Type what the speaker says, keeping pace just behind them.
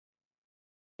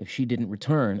if she didn't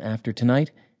return after tonight,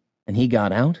 and he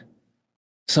got out,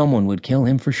 someone would kill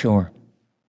him for sure.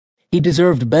 He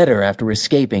deserved better after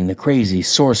escaping the crazy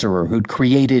sorcerer who'd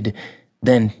created,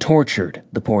 then tortured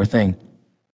the poor thing.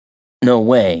 No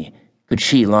way could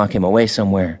she lock him away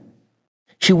somewhere.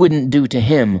 She wouldn't do to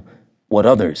him what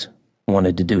others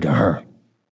wanted to do to her.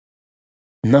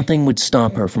 Nothing would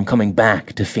stop her from coming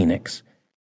back to Phoenix,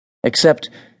 except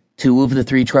 2 of the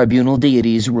 3 tribunal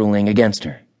deities ruling against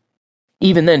her.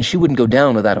 Even then, she wouldn't go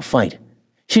down without a fight.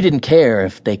 She didn't care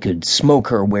if they could smoke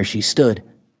her where she stood.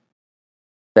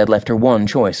 That left her one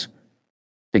choice: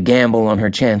 to gamble on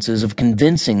her chances of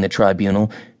convincing the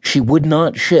tribunal she would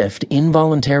not shift,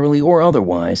 involuntarily or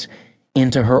otherwise,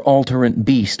 into her Alterant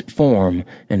beast form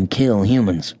and kill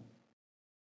humans.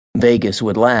 Vegas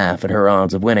would laugh at her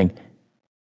odds of winning.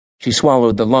 She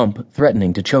swallowed the lump,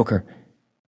 threatening to choke her.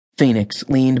 Phoenix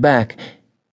leaned back.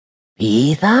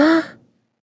 "Pizza?"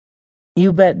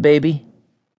 "You bet, baby."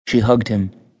 She hugged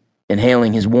him,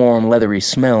 inhaling his warm, leathery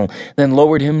smell, then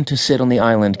lowered him to sit on the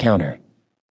island counter.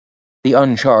 The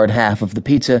uncharred half of the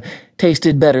pizza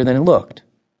tasted better than it looked,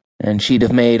 and she'd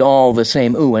have made all the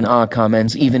same ooh and ah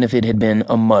comments even if it had been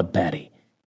a mud patty.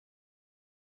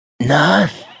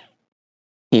 "Noth."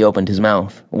 He opened his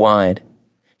mouth wide.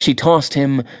 She tossed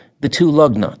him the 2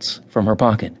 lug nuts from her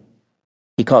pocket.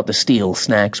 He caught the steel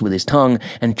snacks with his tongue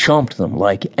and chomped them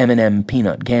like M&M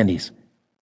peanut candies.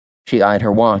 She eyed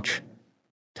her watch.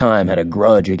 Time had a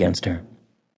grudge against her.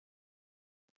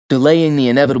 Delaying the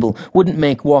inevitable wouldn't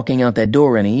make walking out that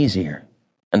door any easier,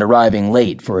 and arriving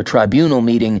late for a tribunal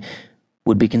meeting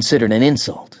would be considered an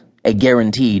insult, a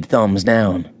guaranteed thumbs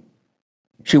down.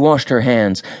 She washed her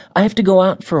hands. "I have to go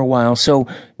out for a while, so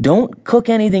don't cook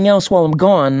anything else while I'm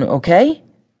gone, okay?"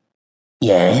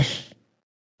 "Yes."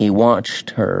 He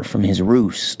watched her from his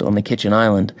roost on the kitchen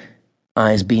island,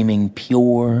 eyes beaming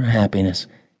pure happiness.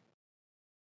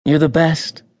 "You're the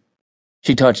best."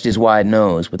 She touched his wide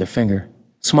nose with her finger,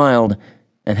 smiled,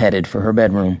 and headed for her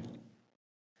bedroom.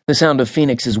 The sound of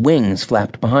Phoenix's wings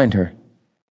flapped behind her.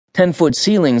 10-foot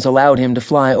ceilings allowed him to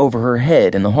fly over her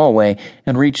head in the hallway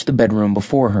and reach the bedroom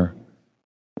before her.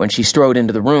 When she strode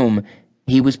into the room,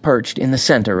 he was perched in the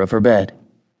center of her bed.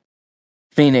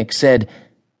 Phoenix said,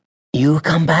 "You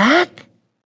come back?"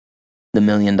 The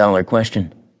 $1,000,000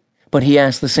 question. But he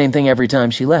asked the same thing every time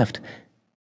she left.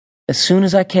 "As soon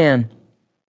as I can."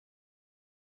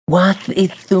 "What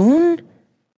is soon?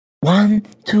 1,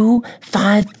 2,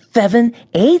 5, 7,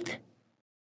 8?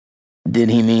 Did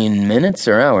he mean minutes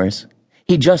or hours?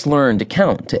 He'd just learned to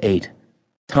count to 8.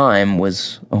 Time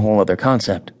was a whole other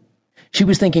concept. She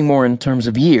was thinking more in terms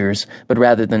of years, but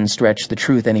rather than stretch the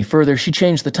truth any further, she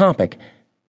changed the topic.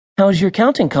 "How's your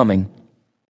counting coming?"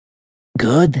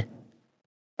 "Good."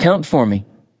 "Count for me."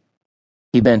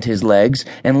 He bent his legs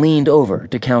and leaned over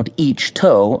to count each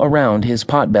toe around his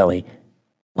potbelly.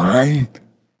 1,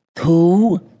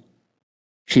 2.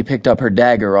 She picked up her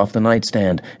dagger off the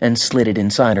nightstand and slid it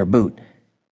inside her boot.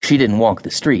 She didn't walk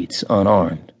the streets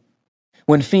unarmed.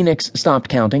 When Phoenix stopped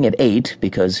counting at 8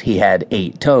 because he had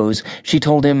 8 toes, she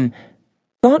told him,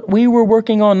 "Thought we were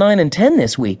working on 9 and 10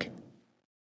 this week."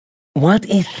 "What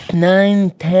is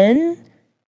 9, 10?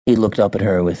 He looked up at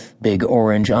her with big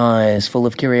orange eyes full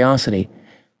of curiosity.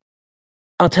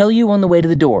 "I'll tell you on the way to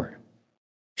the door."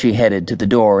 She headed to the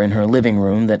door in her living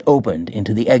room that opened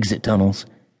into the exit tunnels.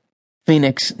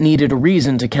 Phoenix needed a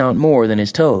reason to count more than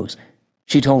his toes.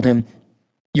 She told him,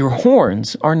 "Your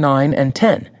horns are 9 and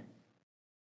 10.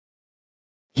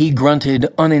 He grunted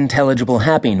unintelligible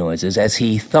happy noises as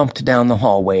he thumped down the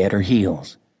hallway at her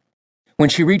heels. When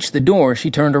she reached the door,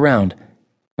 she turned around.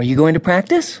 "Are you going to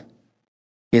practice?"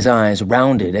 His eyes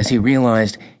rounded as he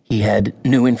realized he had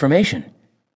new information.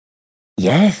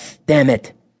 "Yes, damn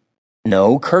it."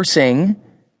 "No cursing."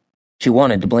 She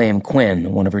wanted to blame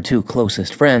Quinn, one of her 2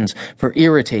 closest friends, for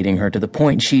irritating her to the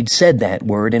point she'd said that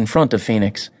word in front of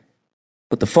Phoenix.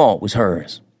 But the fault was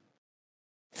hers.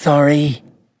 "Sorry."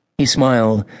 He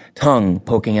smiled, tongue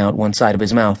poking out one side of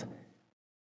his mouth.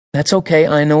 "That's okay,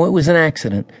 I know it was an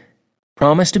accident.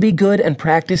 Promise to be good and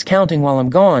practice counting while I'm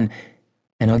gone,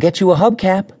 and I'll get you a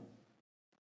hubcap."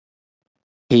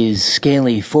 His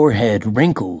scaly forehead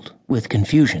wrinkled with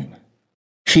confusion.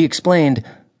 She explained,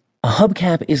 "A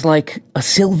hubcap is like a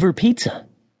silver pizza."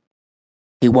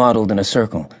 He waddled in a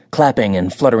circle, clapping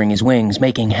and fluttering his wings,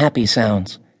 making happy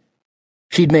sounds.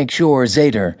 She'd make sure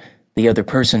Zader, the other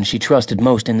person she trusted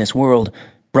most in this world,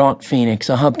 brought Phoenix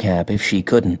a hubcap if she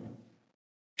couldn't.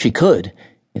 She could,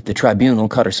 if the tribunal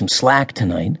cut her some slack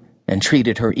tonight and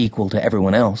treated her equal to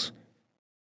everyone else.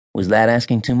 Was that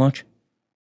asking too much?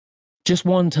 Just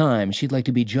one time she'd like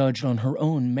to be judged on her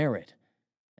own merit.